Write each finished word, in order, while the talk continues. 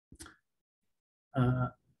Uh,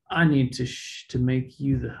 I need to make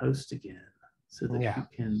you the host again so that you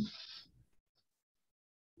can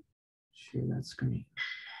share that screen.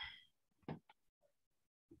 I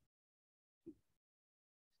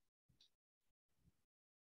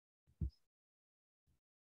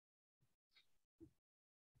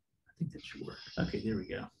think that should work. Okay, there we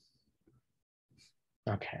go.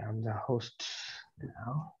 Okay, I'm the host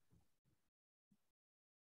now.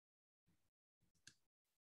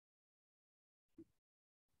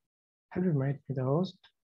 Have you made me the host?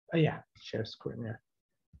 Oh yeah, share screen, yeah.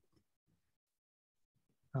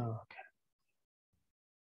 Oh, okay.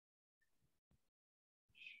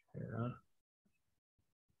 Share.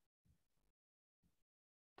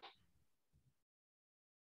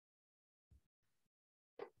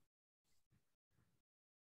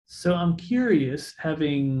 So I'm curious,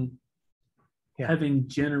 having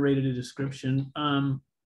generated a description,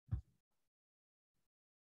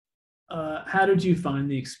 how did you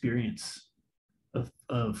find the experience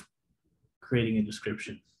of creating a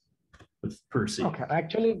description with Percy? Okay,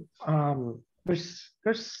 actually, it's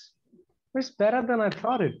better than I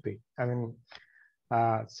thought it'd be. I mean,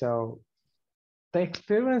 so the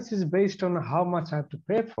experience is based on how much I have to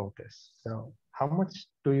pay for this. So how much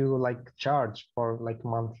do you like charge for like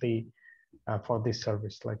monthly for this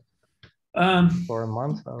service, like for a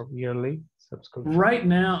month or yearly subscription? Right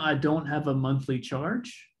now, I don't have a monthly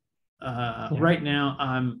charge. Right now,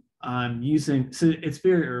 I'm using, so it's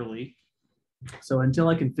very early. So until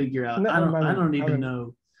I can figure out, I don't even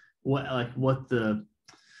know what the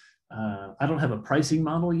I don't have a pricing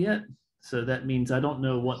model yet. So that means I don't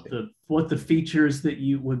know what the features that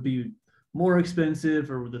you would be more expensive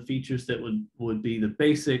or the features that would be the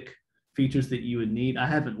basic features that you would need. I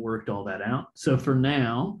haven't worked all that out. So for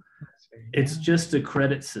now, it's just a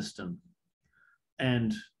credit system.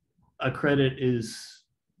 And a credit is,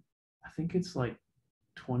 I think it's like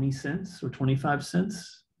 20 cents or 25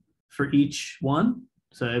 cents for each one.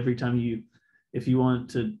 So every time if you want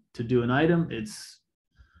to do an item, it's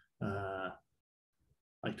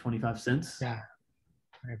like 25 cents. Yeah,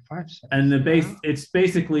 25 cents. And it's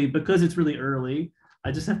basically, because it's really early,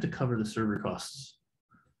 I just have to cover the server costs.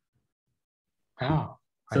 Oh,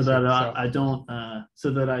 so that I don't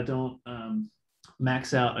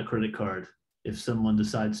max out a credit card if someone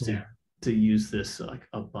decides to use this like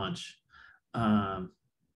a bunch.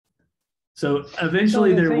 So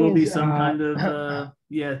eventually there will be some kind of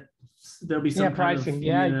there'll be some kind pricing,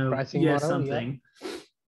 of pricing model, something.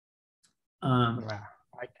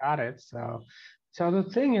 I got it. So the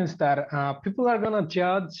thing is that people are gonna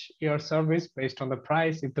judge your service based on the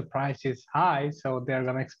price. If the price is high, so they're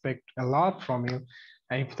gonna expect a lot from you.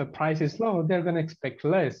 And if the price is low, they're gonna expect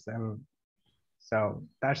less. And so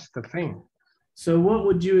that's the thing. So what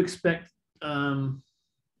would you expect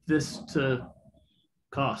this to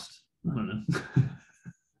cost? I don't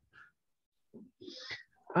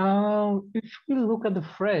know. If we look at the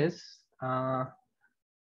phrase,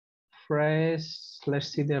 let's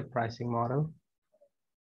see their pricing model.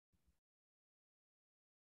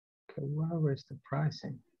 Okay, where is the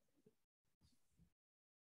pricing?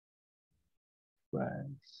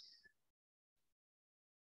 Price.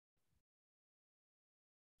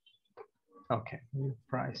 Okay, new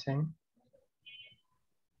pricing.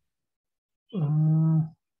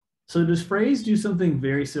 So does phrase do something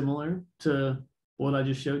very similar to what I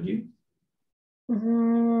just showed you?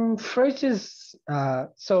 Phrase is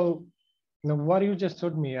so. What you just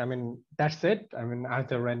told me, I mean, that's it. I mean, are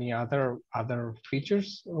there any other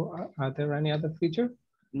features? Are there any other feature?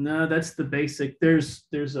 No, that's the basic. There's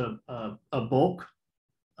a bulk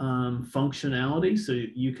functionality, so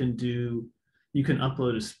you can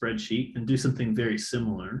upload a spreadsheet and do something very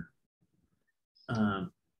similar.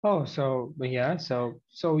 So yeah, so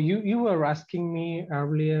you were asking me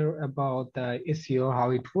earlier about the SEO, how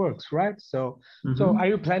it works, right? So so are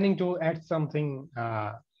you planning to add something,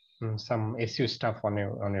 some SEO stuff on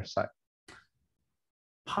your site?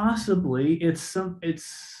 Possibly. It's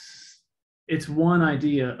one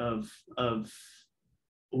idea of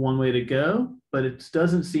one way to go, but it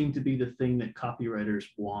doesn't seem to be the thing that copywriters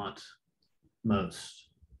want most.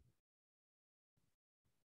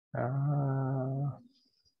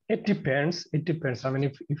 It depends. It depends. I mean,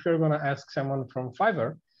 if you're gonna ask someone from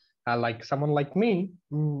Fiverr, like someone like me,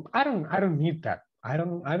 I don't need that. I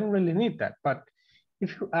don't really need that. But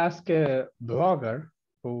if you ask a blogger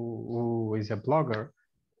who is a blogger,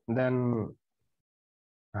 then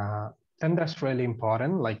that's really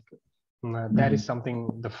important. Like that is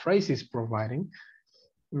something the phrase is providing.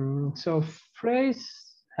 So phrase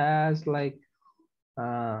has like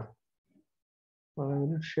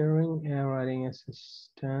sharing and writing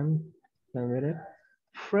assistant. a minute.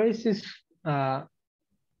 Phrase is,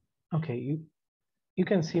 okay, you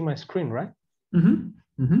can see my screen, right?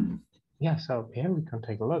 Mm-hmm. Mm-hmm. Yeah, so here we can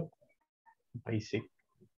take a look. Basic.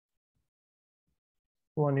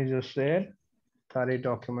 One is just there. 30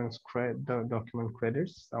 documents, the document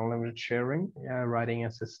credits, unlimited sharing, writing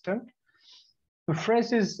assistant. The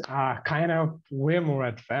phrase is kind of way more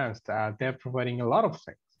advanced. They're providing a lot of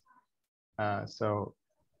things. So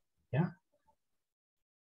yeah.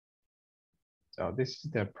 So this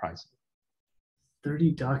is their price.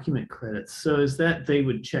 30 document credits. So is that they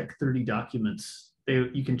would check 30 documents?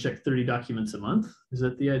 You can check 30 documents a month? Is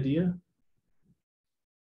that the idea?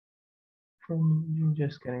 From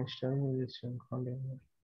just getting started with this content.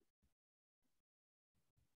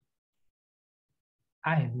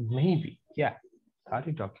 Maybe, yeah.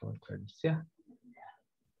 30 document credits, yeah.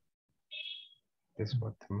 This is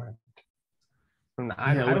what the meant.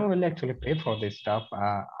 I don't really actually pay for this stuff.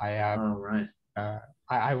 I have. Oh, right.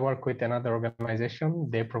 I work with another organization.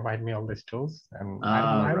 They provide me all these tools, and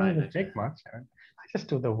I don't really take much. I just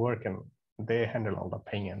do the work, and they handle all the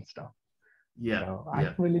paying and stuff. Yeah. So I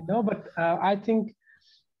don't really know, but I think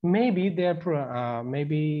maybe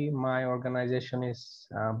maybe my organization is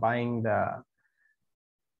buying the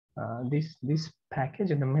this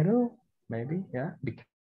package in the middle. Maybe, yeah,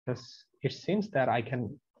 because it seems that I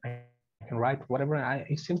can write whatever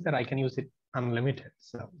it seems that I can use it unlimited.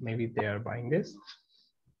 So maybe they are buying this.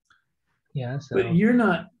 Yeah. So. But you're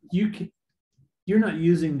not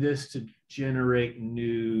using this to generate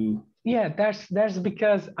new. Yeah, that's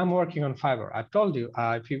because I'm working on Fiverr. I told you,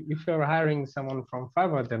 if you're hiring someone from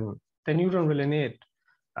Fiverr, then you don't really need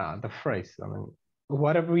the phrase. I mean,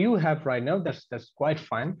 whatever you have right now, that's quite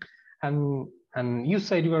fine. And you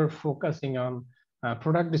said you are focusing on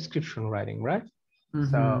product description writing, right?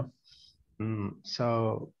 Mm-hmm.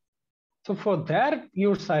 So for that,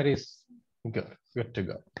 your site is good to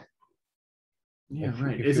go. Yeah,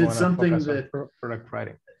 right. Is it something that product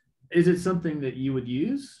writing? Is it something that you would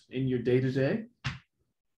use in your day-to-day?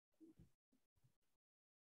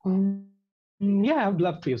 Yeah, I'd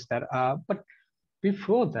love to use that. But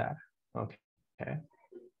before that, okay,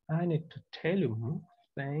 I need to tell you more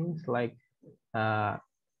things like, okay,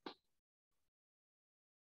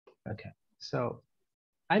 so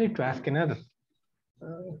I need to ask another.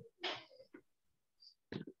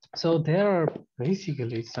 So there are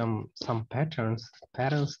basically some patterns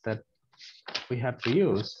that we have to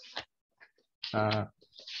use.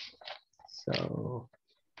 So,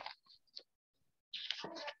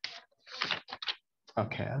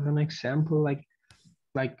 okay, as an example,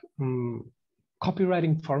 like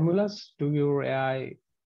copywriting formulas.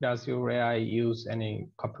 Does your AI use any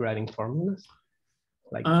copywriting formulas?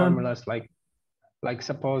 Like formulas like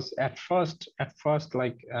suppose at first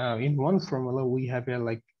like in one formula we have a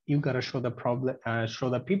like you gotta show the problem, show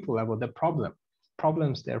the people about the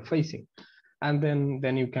problems they're facing, and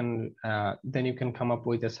then you can come up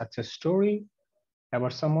with a success story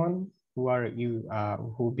about someone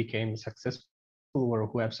who became successful or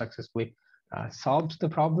who have successfully solved the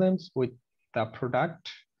problems with the product,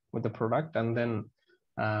 and then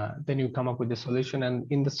you come up with the solution,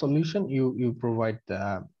 and in the solution you provide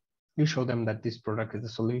you show them that this product is a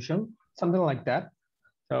solution, something like that.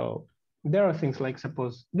 So there are things like,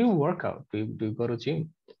 suppose, do you work out? Do you go to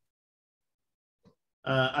gym?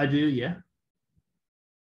 I do, yeah.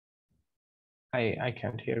 I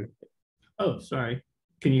can't hear you. Oh, sorry.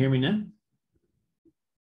 Can you hear me now?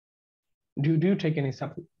 Do you take any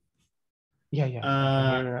supplements? Yeah. I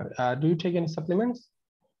can hear. Do you take any supplements?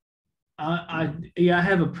 I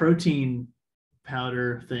have a protein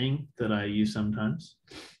powder thing that I use sometimes.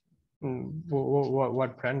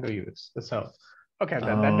 What brand do you use? So, okay,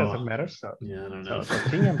 that doesn't matter. So yeah, I don't know. So the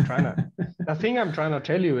thing I'm trying to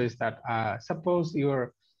tell you is that suppose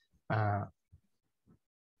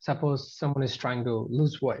suppose someone is trying to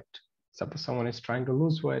lose weight.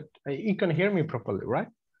 You can hear me properly, right?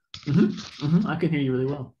 I can hear you really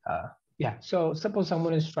well. Yeah. So suppose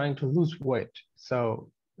someone is trying to lose weight. So,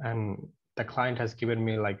 and the client has given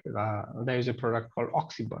me like there is a product called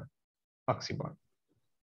Oxyburn.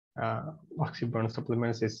 Oxyburn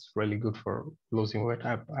supplements is really good for losing weight.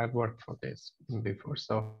 I've worked for this before.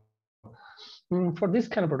 So for this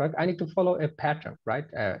kind of product, I need to follow a pattern, right?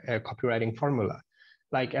 A copywriting formula.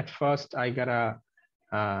 Like at first, I gotta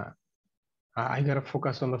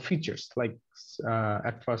focus on the features. Like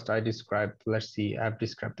at first, I've described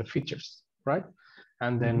the features, right?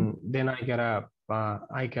 And then I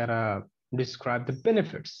gotta describe the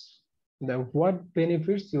benefits. What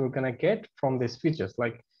benefits you're gonna get from these features?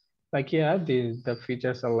 Like yeah, the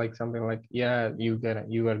features are like something like, yeah, you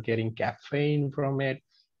are getting caffeine from it.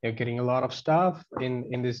 You're getting a lot of stuff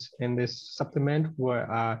in this supplement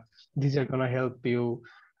where these are gonna help you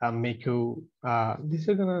these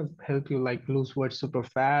are gonna help you like lose weight super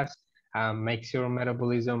fast, makes your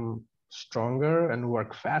metabolism stronger and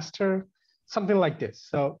work faster, something like this.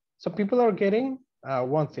 So people are getting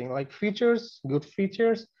one thing like features, good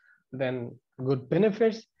features, then good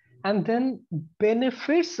benefits, and then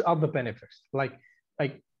benefits of the benefits. Like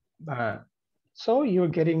so you're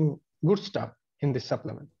getting good stuff in this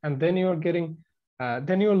supplement, and then you're getting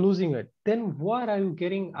then you're losing it. Then what are you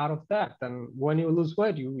getting out of that? And when you lose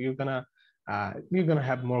weight, you're gonna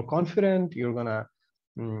have more confidence. You're gonna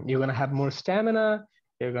have more stamina.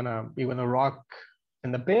 You're gonna rock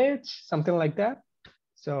in the beach, something like that.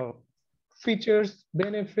 So features,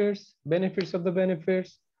 benefits of the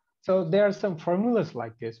benefits. So there are some formulas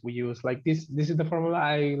like this we use. Like this is the formula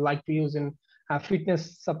I like to use in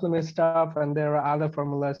fitness supplement stuff, and there are other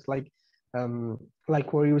formulas like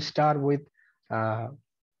where you start with uh,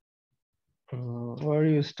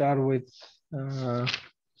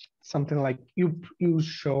 something like you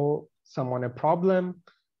show someone a problem,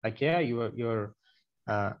 like yeah you're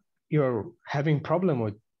having problem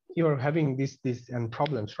with you're having this and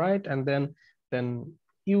problems, right? And then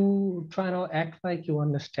you try to act like you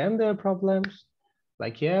understand their problems,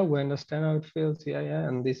 like yeah we understand how it feels, yeah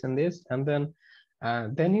and this, and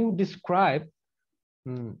then you describe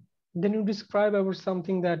about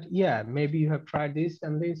something that yeah maybe you have tried this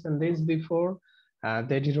and this and this before,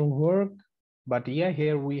 they didn't work, but yeah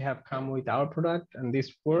here we have come with our product and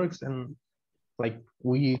this works, and like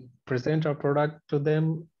we present our product to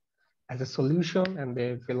them as a solution and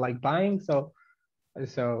they feel like buying. So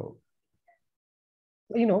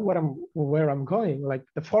you know where I'm going, like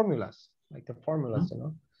the formulas, you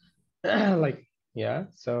know. Like yeah,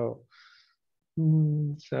 so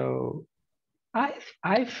so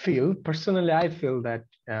I feel personally, I feel that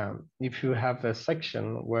if you have a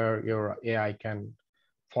section where your AI can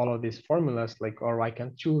follow these formulas, like, or I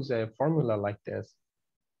can choose a formula like this,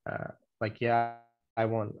 like, yeah, I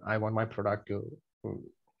want my product to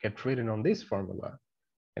get written on this formula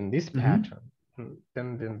in this pattern,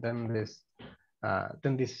 then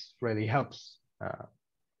this really helps.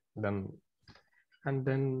 Then and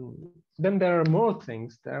then there are more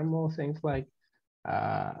things. There are more things like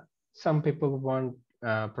some people want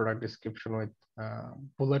product description with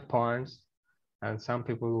bullet points, and some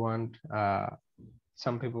people want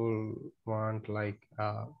like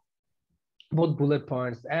both bullet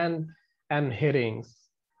points and headings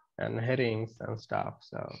and stuff.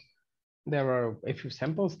 So there are a few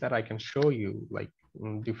samples that I can show you, like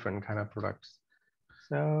different kind of products.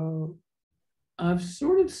 So I've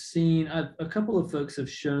sort of seen a couple of folks have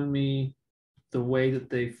shown me the way that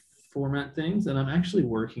they format things, and I'm actually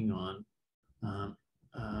working on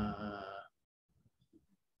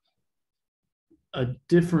a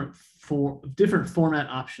different format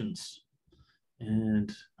options.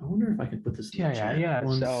 And I wonder if I can put this in the chat.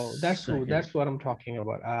 So that's what I'm talking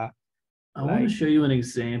about. I want to show you an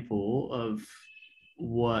example of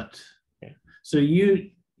what. Okay. So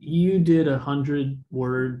you did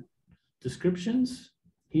 100-word descriptions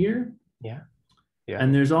here. Yeah.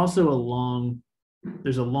 And there's also a long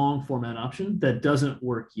format option that doesn't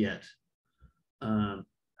work yet.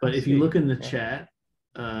 But if you look in the chat,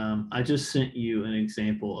 I just sent you an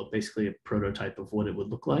example of basically a prototype of what it would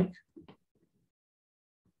look like.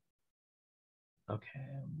 Okay,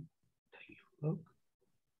 take a look.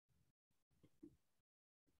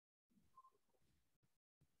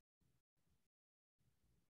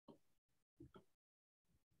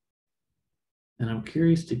 And I'm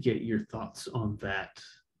curious to get your thoughts on that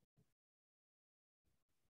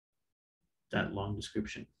long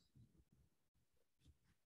description.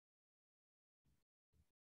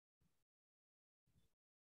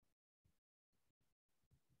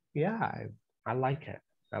 Yeah, I like it.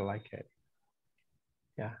 I like it.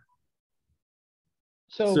 Yeah.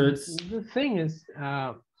 So the thing is,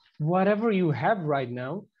 whatever you have right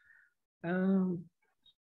now,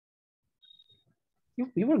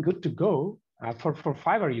 you were good to go for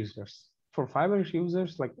Fiverr users. For Fiverr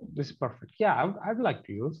users, like this is perfect. Yeah, I'd like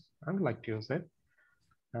to use. I'd like to use it.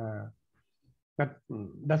 But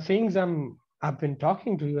the things I've been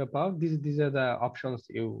talking to you about, these are the options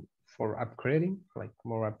for upgrading, like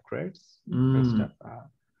more upgrades and stuff.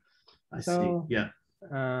 I see. Yeah.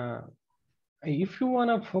 If you want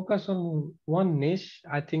to focus on one niche,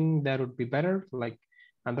 I think that would be better. Like,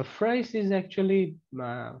 and the phrase is actually,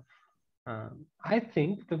 I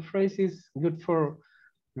think the phrase is good for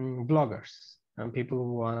bloggers and people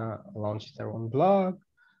who want to launch their own blog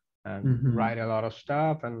and write a lot of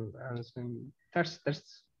stuff, and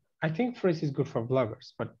that's I think phrase is good for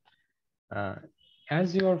bloggers, but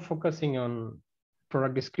as you are focusing on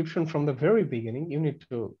product description from the very beginning, you need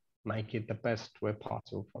to make it the best way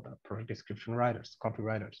possible for the product description writers,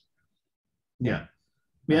 copywriters. Yeah.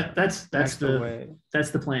 That's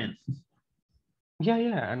the plan.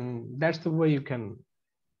 Yeah, and that's the way you can.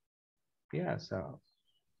 Yeah, so.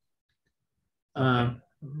 Okay.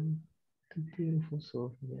 Beautiful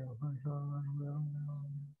soul.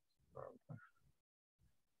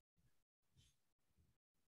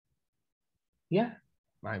 Yeah,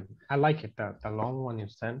 I like it. The long one you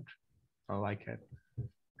sent, I like it.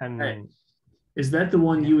 And hey, is that the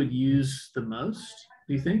one you would use the most?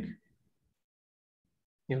 Do you think?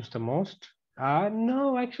 Use the most?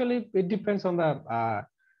 No, actually, it depends on the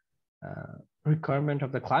requirement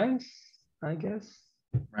of the clients, I guess.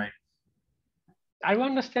 Right. I'm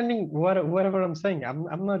understanding whatever I'm saying.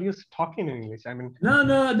 I'm not used to talking in English. I mean,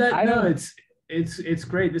 it's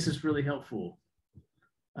great. This is really helpful.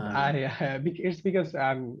 It's because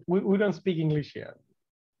we don't speak English here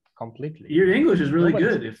completely. Your English is really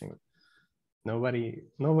good.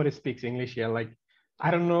 Nobody speaks English here. Like,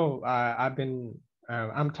 I don't know.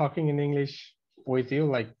 I'm talking in English with you.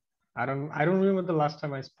 Like, I don't remember the last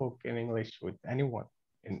time I spoke in English with anyone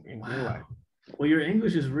in real life. Well, your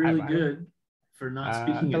English is really good for not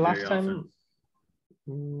speaking it very often.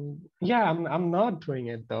 Yeah, I'm not doing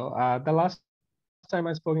it though. The last time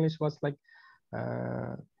I spoke English was like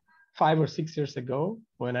 5 or 6 years ago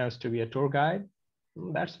when I used to be a tour guide.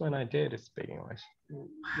 That's when I did speak English.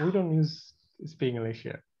 We don't speak English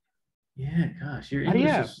here. Yeah, gosh, your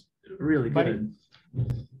English is really good.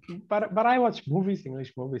 But I watch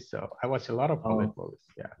English movies, so I watch a lot of Hollywood movies.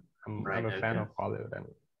 Yeah, I'm a fan of Hollywood,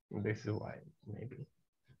 and this is why maybe.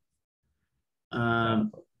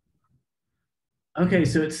 Okay,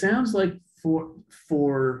 so it sounds like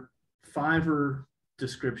for Fiverr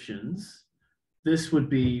descriptions, this would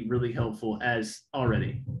be really helpful as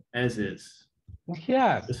is.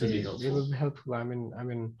 Yeah, this would be helpful. It would be helpful. I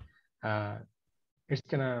mean, it's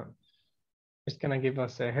gonna give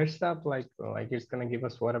us a heads up, like it's gonna give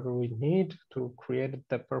us whatever we need to create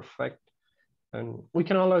the perfect, and we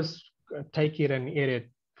can always take it and edit,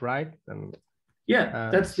 right? And yeah,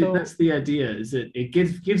 that's the idea. Is it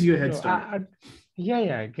gives you a head start. Get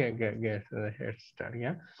a head start.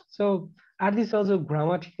 Yeah. So are these also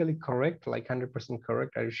grammatically correct, like 100%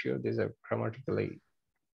 correct? Are you sure these are grammatically?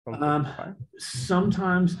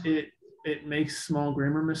 Sometimes it makes small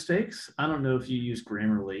grammar mistakes. I don't know if you use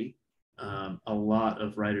Grammarly. A lot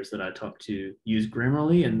of writers that I talk to use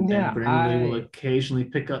Grammarly, and Grammarly will occasionally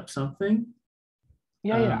pick up something.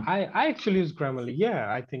 I actually use Grammarly.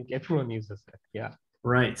 Yeah, I think everyone uses it. Yeah.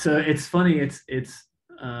 Right. So it's funny. It's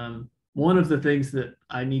one of the things that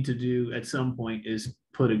I need to do at some point is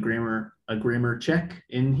put a grammar check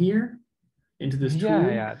in here into this tool.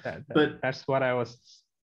 Yeah. But that's what I was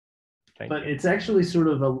thinking. But it's actually sort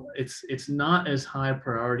of it's not as high a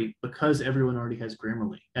priority because everyone already has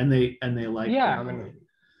Grammarly and they like Grammarly.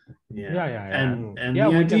 And the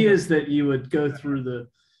idea is that you would go through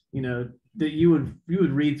that you would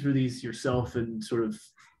read through these yourself and sort of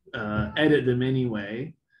edit them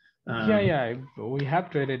anyway. We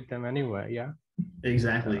have to edit them anyway. Yeah,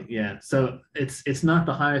 exactly. Yeah, so it's not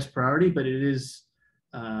the highest priority, but it is.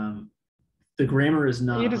 The grammar is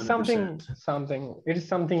not. It is 100%. something. It is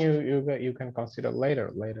something you can consider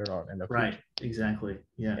later on in the future. Right. Exactly.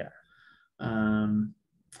 Yeah.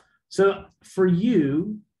 So for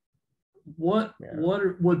you, what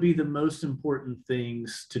would be the most important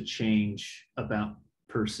things to change about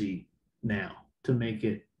Percy now to make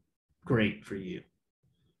it great for you?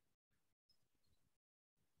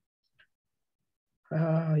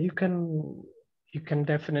 You can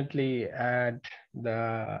definitely add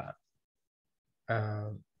the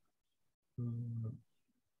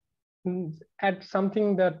add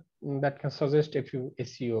something that can suggest if you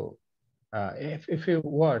SEO if you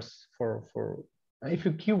words for if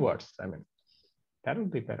you keywords. I mean, that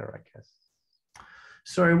would be better, I guess.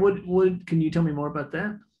 Sorry, can you tell me more about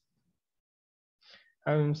that?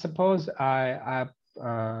 Suppose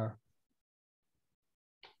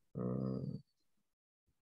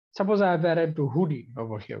suppose I've added to hoodie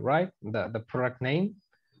over here, right? The product name.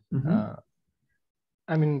 Mm-hmm.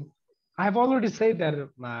 I mean, I've already said that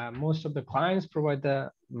most of the clients provide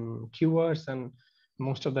the keywords, and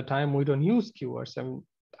most of the time we don't use keywords. And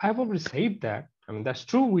I've already said that. I mean, that's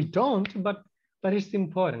true. We don't, but it's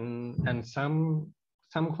important. And some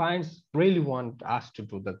clients really want us to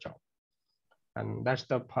do the job. And that's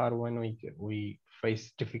the part when we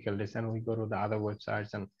face difficulties and we go to the other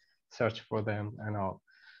websites and search for them and all.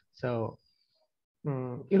 So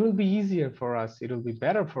it will be easier for us. It will be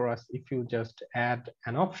better for us if you just add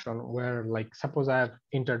an option where, like, suppose I have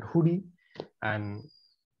entered hoodie, and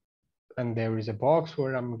there is a box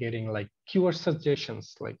where I'm getting like keyword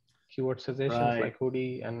suggestions, like like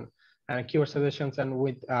hoodie and keyword suggestions, and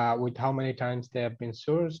with how many times they have been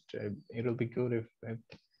sourced. It'll be good if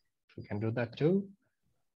we can do that too.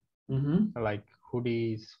 Like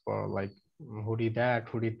hoodies for like hoodie that,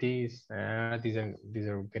 hoodie this, these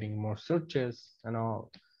are getting more searches and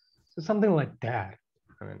all. So something like that.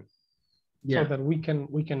 I mean, so that we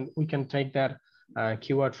can take that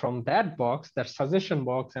keyword from that box, that suggestion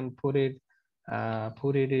box, and put it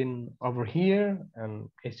in over here, and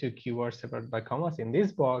SEO keywords separated by commas in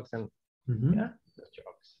this box, and yeah, the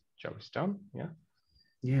job is done.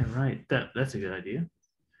 Yeah, right. That's a good idea.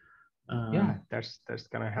 Yeah, that's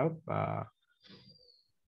gonna help.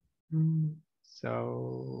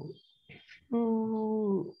 So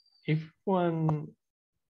if you want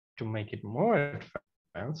to make it more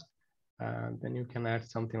advanced, then you can add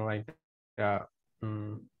something like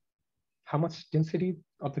how much density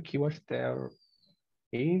of the keywords there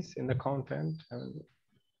is in the content.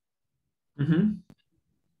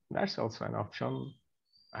 That's also an option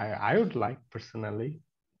I would like personally.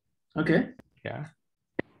 Okay. Yeah.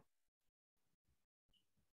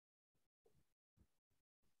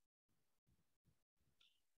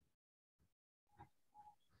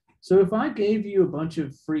 So if I gave you a bunch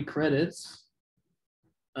of free credits,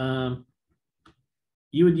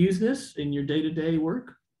 you would use this in your day-to-day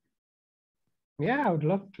work? Yeah, I would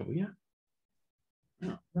love to. Yeah.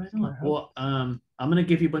 Oh, right on. Well, I'm going to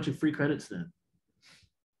give you a bunch of free credits then.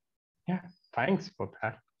 Yeah, thanks for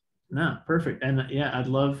that. No, perfect. And yeah, I'd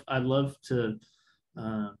love to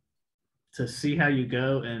see how you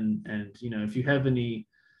go, and if you have any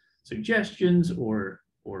suggestions or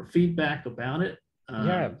feedback about it.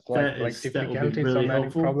 Yeah, like difficulties really or any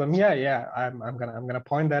problem. Yeah. I'm gonna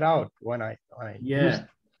point that out when I use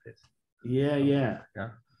this. Yeah.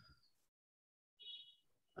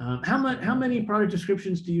 How many product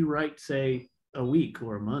descriptions do you write, say, a week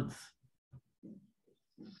or a month?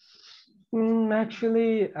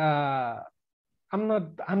 Actually, I'm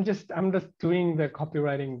just doing the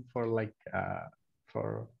copywriting for like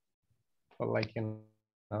for like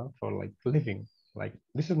for like living. Like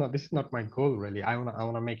this is not my goal really. I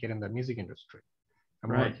wanna make it in the music industry. I'm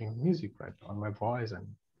working on music right on my voice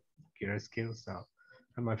and guitar skills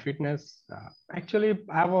and my fitness. Actually,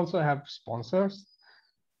 I also have sponsors,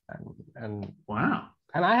 and wow,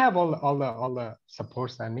 and I have all the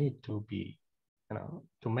supports I need to be,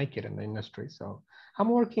 to make it in the industry. So I'm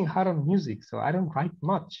working hard on music. So I don't write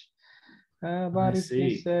much, but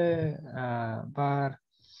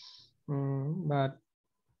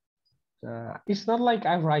it's not like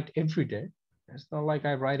I write every day.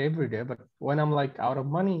 But when I'm like out of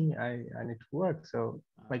money, I need to work. So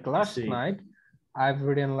like last night, I've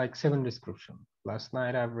written like 7 descriptions. Last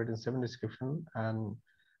night I've written 7 descriptions, and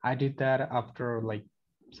I did that after like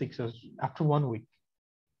after 1 week.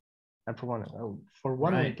 For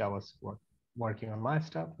 1 week, I was working on my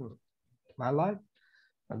stuff, my life,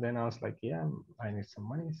 and then I was like, yeah, I need some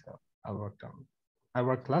money, so I worked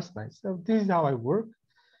last night. So this is how I work.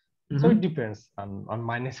 So it depends on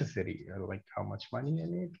my necessity, like how much money I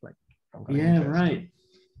need. Like I'm gonna invest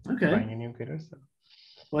okay. Buying a new guitar. So.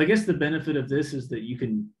 Well, I guess the benefit of this is that you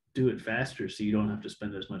can do it faster, so you don't have to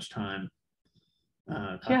spend as much time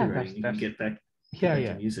copywriting. You can get back. Yeah,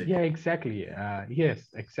 exactly.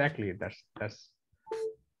 Yes, exactly. That's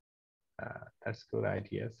a good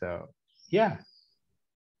idea. So yeah.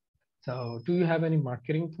 So do you have any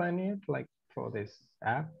marketing plan yet, like for this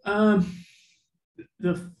app?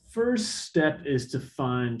 The first step is to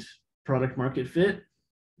find product market fit.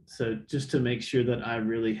 So just to make sure that I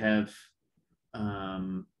really have,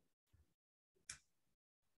 that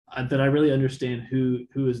I really understand who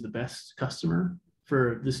is the best customer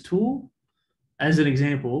for this tool. As an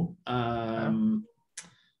example,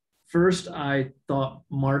 first I thought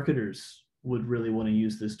marketers would really want to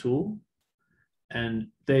use this tool,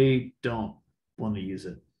 and they don't want to use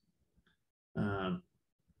it.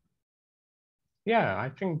 Yeah, I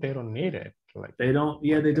think they don't need it. Like they don't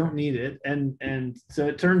need it, and so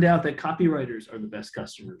it turned out that copywriters are the best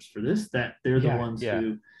customers for this. That they're the ones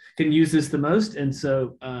who can use this the most, and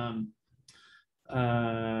so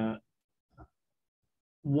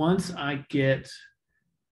once I get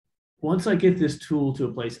this tool to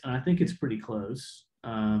a place, and I think it's pretty close,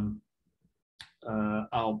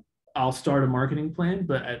 I'll start a marketing plan.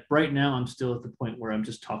 But right now, I'm still at the point where I'm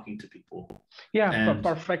just talking to people. Yeah, but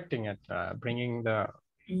perfecting it, bringing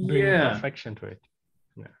perfection to it.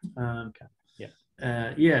 Yeah. Okay. Yeah.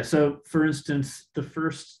 Yeah. So for instance, the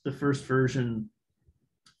first version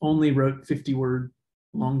only wrote 50-word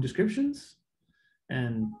long descriptions,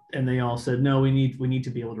 and they all said, no, we need to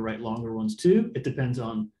be able to write longer ones too. It depends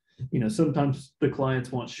on, sometimes the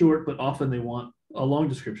clients want short, but often they want a long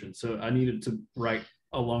description. So I needed to write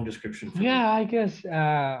a long description. Yeah, I guess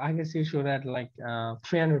you should add like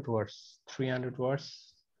 300 words,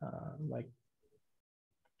 like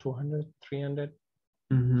 200, 300,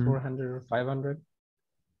 400, 500.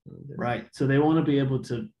 Right. So they want to be able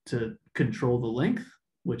to control the length,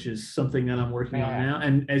 which is something that I'm working on now.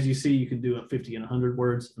 And as you see, you can do 50 and 100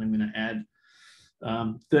 words. And I'm going to add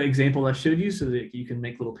the example I showed you so that you can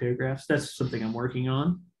make little paragraphs. That's something I'm working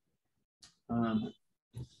on.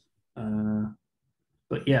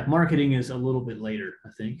 But yeah, marketing is a little bit later, I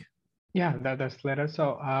think. Yeah, that's later.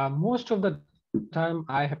 So most of the time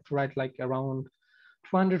I have to write like around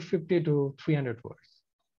 250 to 300 words.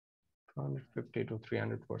 250 to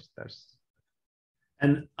 300 words.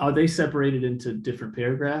 And are they separated into different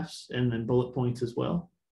paragraphs and then bullet points as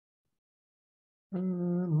well?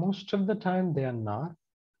 Most of the time they are not.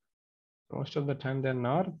 But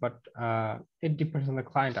it depends on the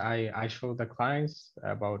client. I show the clients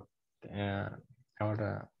about a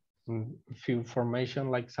few formation.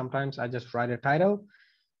 Like sometimes I just write a title,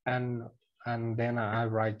 and then I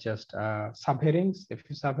write just subheadings, a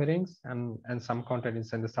few subheadings, and some content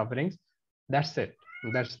inside the subheadings. That's it.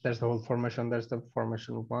 That's the whole formation. That's the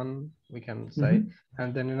formation one, we can say.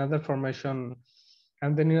 And then another formation,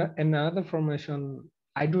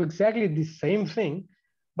 I do exactly the same thing,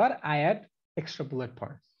 but I add extra bullet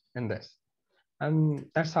points in this. And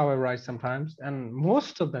that's how I write sometimes. And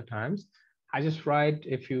most of the times I just write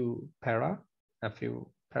a few para,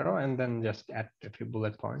 and then just add a few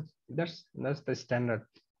bullet points. That's the standard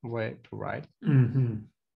way to write.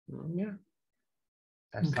 Yeah,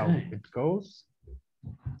 that's how it goes.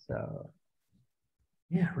 So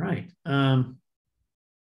yeah, right.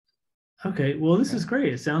 Okay, well, this is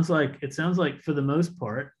great. It sounds like for the most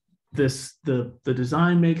part, the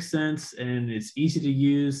design makes sense and it's easy to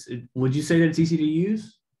use. Would you say that it's easy to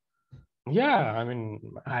use? Yeah, I mean,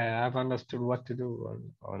 I've understood what to do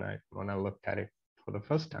when I looked at it for the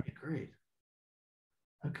first time. Okay, great.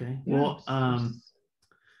 Okay. Well,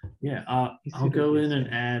 yeah, I'll go in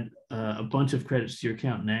and add a bunch of credits to your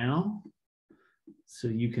account now, so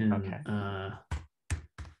you can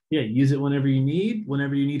use it whenever you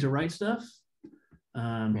need to write stuff.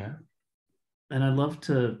 And I'd love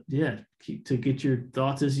to get your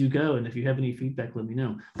thoughts as you go. And if you have any feedback, let me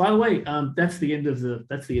know. By the way, that's the end of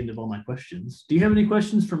all my questions. Do you have any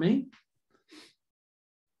questions for me?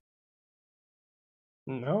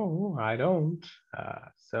 No, I don't.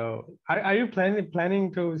 So are you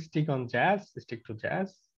planning to stick to jazz?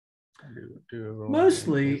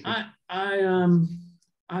 Mostly,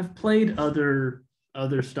 I've played other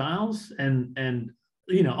styles, and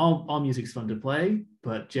all music's fun to play,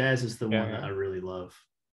 but jazz is the one that I really love.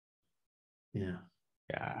 Yeah.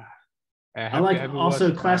 I like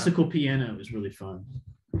also classical piano is really fun.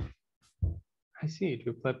 I see. Do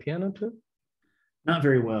you play piano too? Not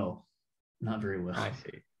very well. I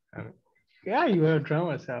see. Yeah, you are a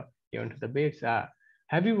drummer, so you're into the beats.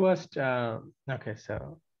 Have you watched? Okay,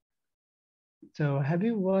 so have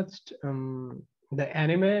you watched the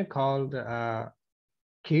anime called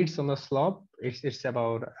Kids on the Slope? It's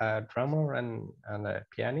about a drummer and a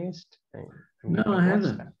pianist. No, I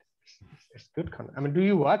haven't. That. It's good content. I mean, do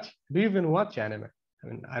you even watch anime? I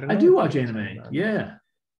mean, I don't know. I do watch anime. Yeah.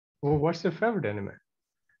 Well, what's your favorite anime?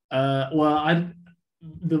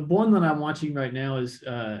 The one that I'm watching right now is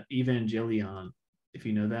Evangelion. If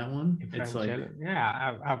you know that one, it's like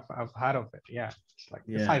I've heard of it. Yeah, it's like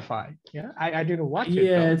sci-fi. Yeah, I didn't watch it.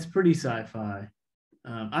 Yeah, it's pretty sci-fi.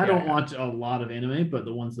 I don't watch a lot of anime, but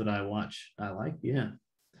the ones that I watch, I like. Yeah.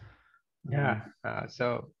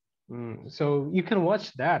 So you can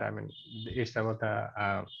watch that. I mean, it's about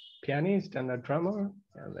a pianist and a drummer,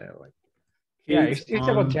 and they're like, it's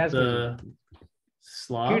about jazz.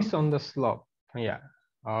 Kids on the Slope. Yeah,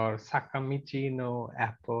 or Sakamichi no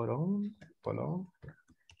Apollo,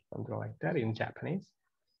 something like that in Japanese.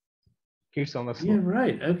 Kids on the Slope. Yeah,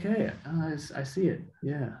 right. Okay, I see it.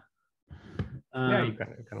 Yeah. You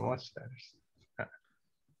can watch that.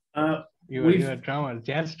 You're a drummer,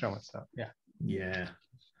 jazz drummer, so yeah. Yeah.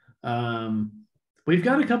 We've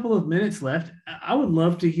got a couple of minutes left. I would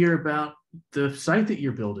love to hear about the site that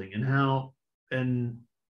you're building and how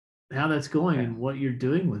that's going and what you're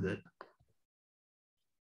doing with it.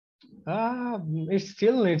 It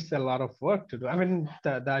still needs a lot of work to do. I mean,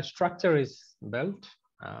 the structure is built,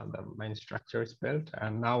 the main structure is built,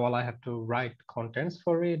 and now all I have to write contents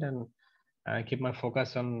for it and keep my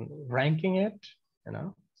focus on ranking it, you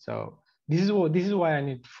know. So this is why I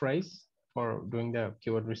need phrase for doing the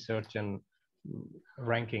keyword research and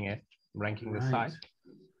ranking the site.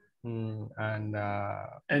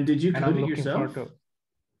 And did you code it yourself?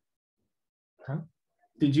 Huh?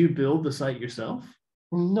 Did you build the site yourself?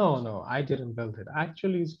 No, I didn't build it. I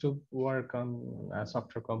actually used to work on a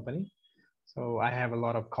software company. So I have a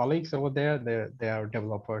lot of colleagues over there. They are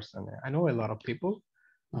developers, and I know a lot of people.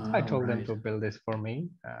 So I told them to build this for me.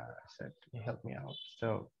 I said, help me out.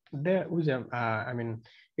 So I mean,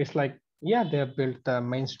 it's like, yeah, they have built the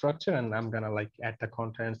main structure, and I'm gonna like add the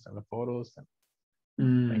contents and the photos and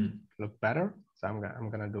make it look better. So I'm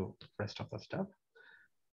gonna do the rest of the stuff.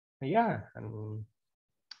 Yeah, and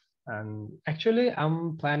actually,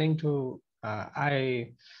 I'm planning to.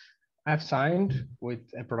 I've signed with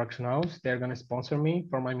a production house. They're gonna sponsor me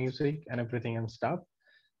for my music and everything and stuff.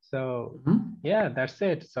 So yeah, that's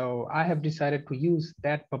it. So I have decided to use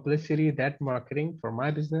that publicity, that marketing for my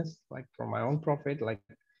business, like for my own profit. Like,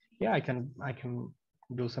 yeah, I can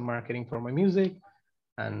do some marketing for my music,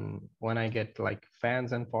 and when I get like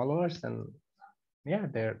fans and followers, and yeah,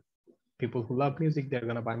 they're people who love music, they're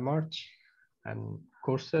gonna buy merch and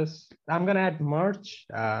courses. I'm gonna add merch,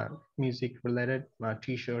 music related,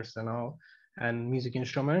 t-shirts and all, and music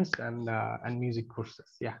instruments and music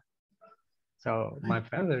courses. Yeah. So my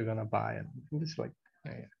fans are gonna buy it. It's like,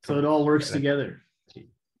 so it all works together.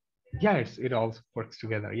 Yeah, it all works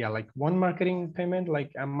together. Yeah, like one marketing payment,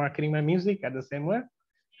 like I'm marketing my music at the same way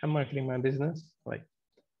I'm marketing my business. Like,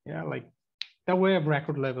 yeah, like the way of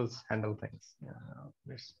record labels handle things.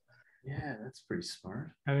 Yeah, that's pretty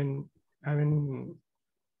smart. I mean,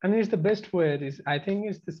 it's the best way. I think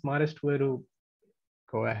it's the smartest way to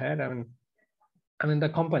go ahead. I mean,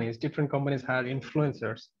 the different companies have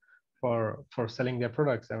influencers for selling their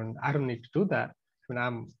products. I mean, I don't need to do that. I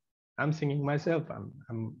mean, I'm singing myself.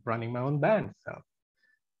 I'm running my own band. So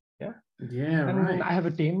yeah. Yeah, and right. I have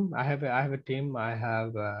a team. I have a team. I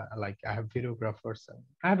have videographers. And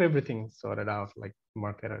I have everything sorted out, like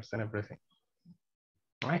marketers and everything.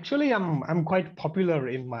 Actually, I'm quite popular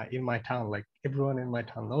in my town. Like everyone in my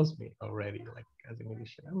town knows me already. Like as a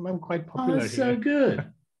musician, I'm quite popular. Oh, that's so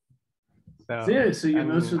good. So you're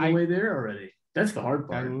most of the way there already. That's the hard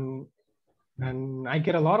part. And I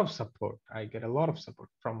get a lot of support. I get a lot of support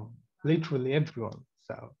from literally everyone.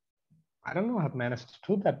 So I don't know how I've managed to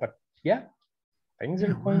do that, but yeah, things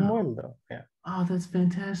are going well though. Yeah. Oh, that's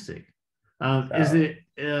fantastic. Is it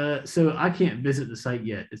so I can't visit the site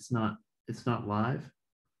yet? It's not live.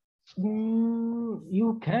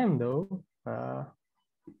 You can though.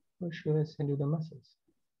 Where should I send you the message?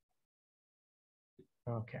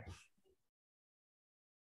 Okay.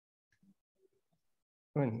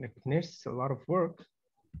 I mean, it needs a lot of work.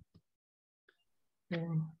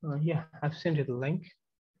 Yeah, I've sent you the link.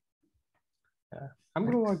 I'm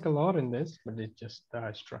going to work a lot in this, but it just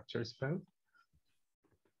structure is built.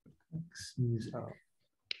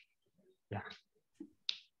 Yeah.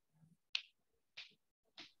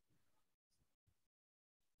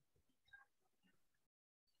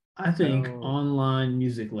 I think online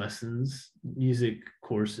music lessons, music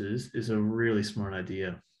courses is a really smart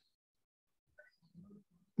idea.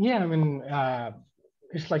 Yeah, I mean,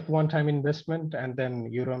 it's like one-time investment, and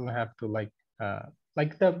then you don't have to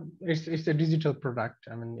it's a digital product.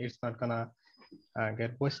 I mean, it's not gonna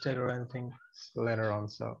get wasted or anything later on.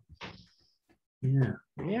 So yeah,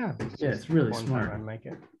 it's really smart. And make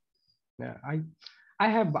it. Yeah,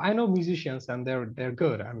 I know musicians, and they're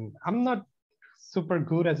good. I mean, I'm not super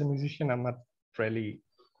good as a musician. I'm not really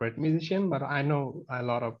great musician, but I know a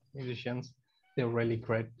lot of musicians. They're really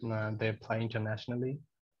great. They play internationally.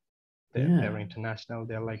 They're international.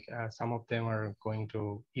 They're like some of them are going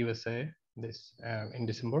to USA in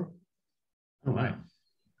December. Oh, wow.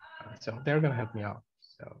 So they're gonna help me out.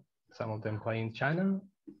 So some of them play in China,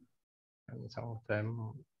 and some of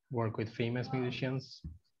them work with famous musicians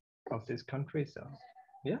of this country. So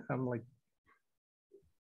yeah, I'm like,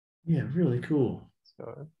 yeah, really cool.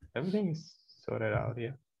 So everything is sorted out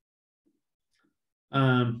here.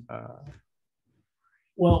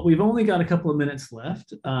 Well, we've only got a couple of minutes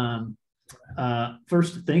left.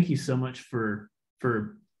 First, thank you so much for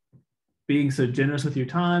being so generous with your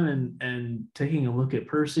time and taking a look at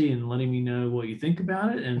Percy and letting me know what you think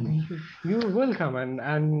about it. And you're welcome.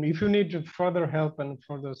 And if you need further help and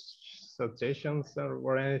further suggestions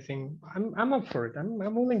or anything, I'm up for it. I'm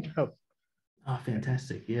willing to help. Oh,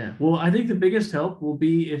 fantastic! Yeah. Well, I think the biggest help will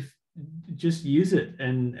be if just use it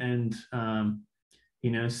and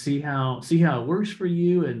see how it works for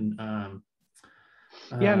you and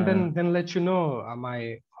yeah, and then let you know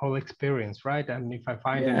my whole experience, right? And if I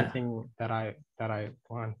find Yeah. anything that I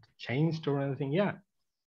want changed or anything, yeah.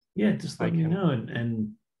 Yeah, just let me know,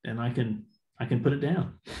 and I can put it down.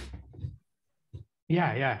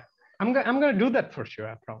 Yeah, yeah. I'm gonna do that for sure,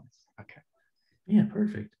 I promise. Okay. Yeah,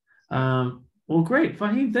 perfect. Well, great.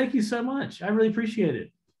 Fahim, thank you so much. I really appreciate it.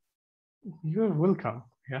 You're welcome.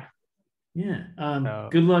 Yeah. Yeah.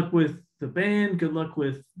 Good luck with the band. Good luck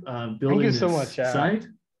with building thank you this so much, site.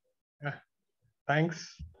 Thanks.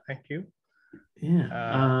 Thank you. Yeah.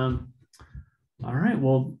 All right.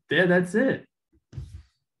 Well, yeah, that's it.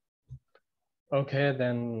 Okay,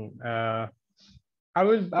 then I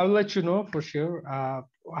will let you know for sure.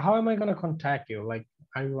 How am I gonna contact you? Like,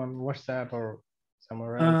 are you on WhatsApp or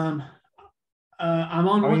somewhere else? I'm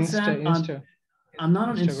on WhatsApp. I'm not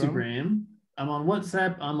on Instagram? Instagram. I'm on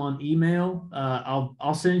WhatsApp. I'm on email.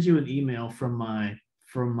 I'll send you an email from my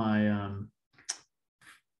from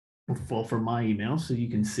my email so you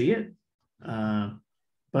can see it.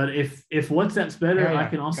 But if WhatsApp's better, I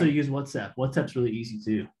can also use WhatsApp. WhatsApp's really easy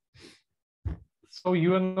too. So you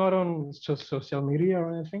are not on social media or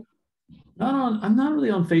anything? I'm not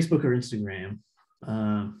really on Facebook or Instagram.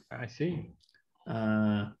 I see.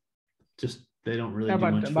 Just they don't really do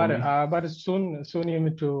much for me. But soon you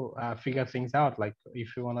need to figure things out. Like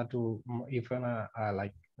if you wanna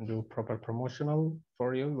like do proper promotional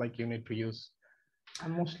for you, like you need to use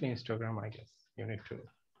mostly Instagram, I guess. You need to.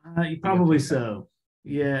 Probably so.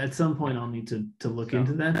 Yeah, at some point I'll need to look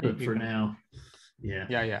into that, but for now, yeah.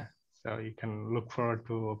 Yeah. So you can look forward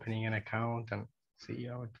to opening an account and see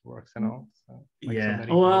how it works and all. So, like, yeah.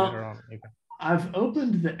 So well, I've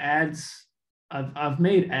opened the ads. I've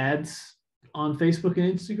made ads on Facebook and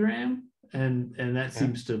Instagram, and that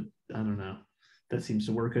seems to, I don't know, that seems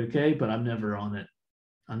to work okay. But I'm never on it.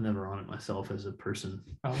 I'm never on it myself as a person.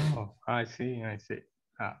 Oh, I see.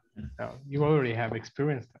 So you already have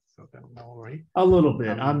experienced that, so then no worry. A little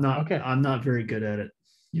bit. I'm not very good at it.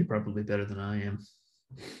 You're probably better than I am.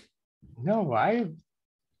 No, I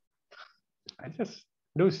just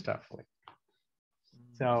do stuff like.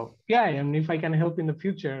 So yeah, and if I can help in the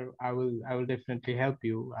future, I will definitely help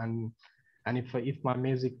you. And if my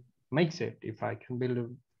music makes it, if I can build a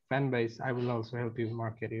fan base, I will also help you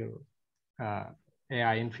market your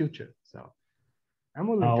AI in future. So I'm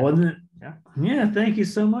willing to help. Yeah. Thank you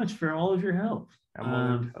so much for all of your help. I'm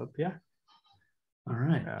willing to help. Yeah. All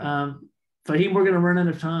right. Fahim, we're gonna run out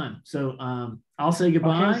of time, so I'll say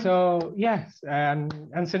goodbye. Okay. So yes, and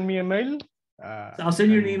send me a mail. I'll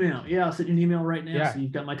send you an email. Yeah, I'll send you an email right now. Yeah. So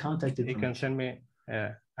you've got my contact information. You can send me.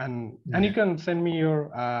 And you can send me your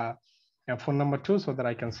phone number too, so that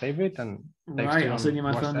I can save it and. Right. I'll send you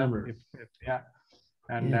my phone number.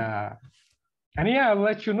 And I'll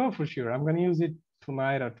let you know for sure. I'm gonna use it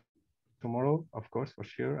tonight or tomorrow, of course, for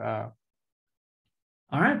sure.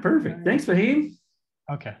 All right. Perfect. Thanks, Fahim.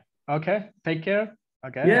 Okay. Take care.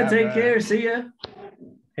 Okay. Yeah. Take care. See ya.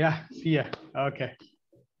 Yeah. See ya. Okay.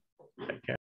 Take care.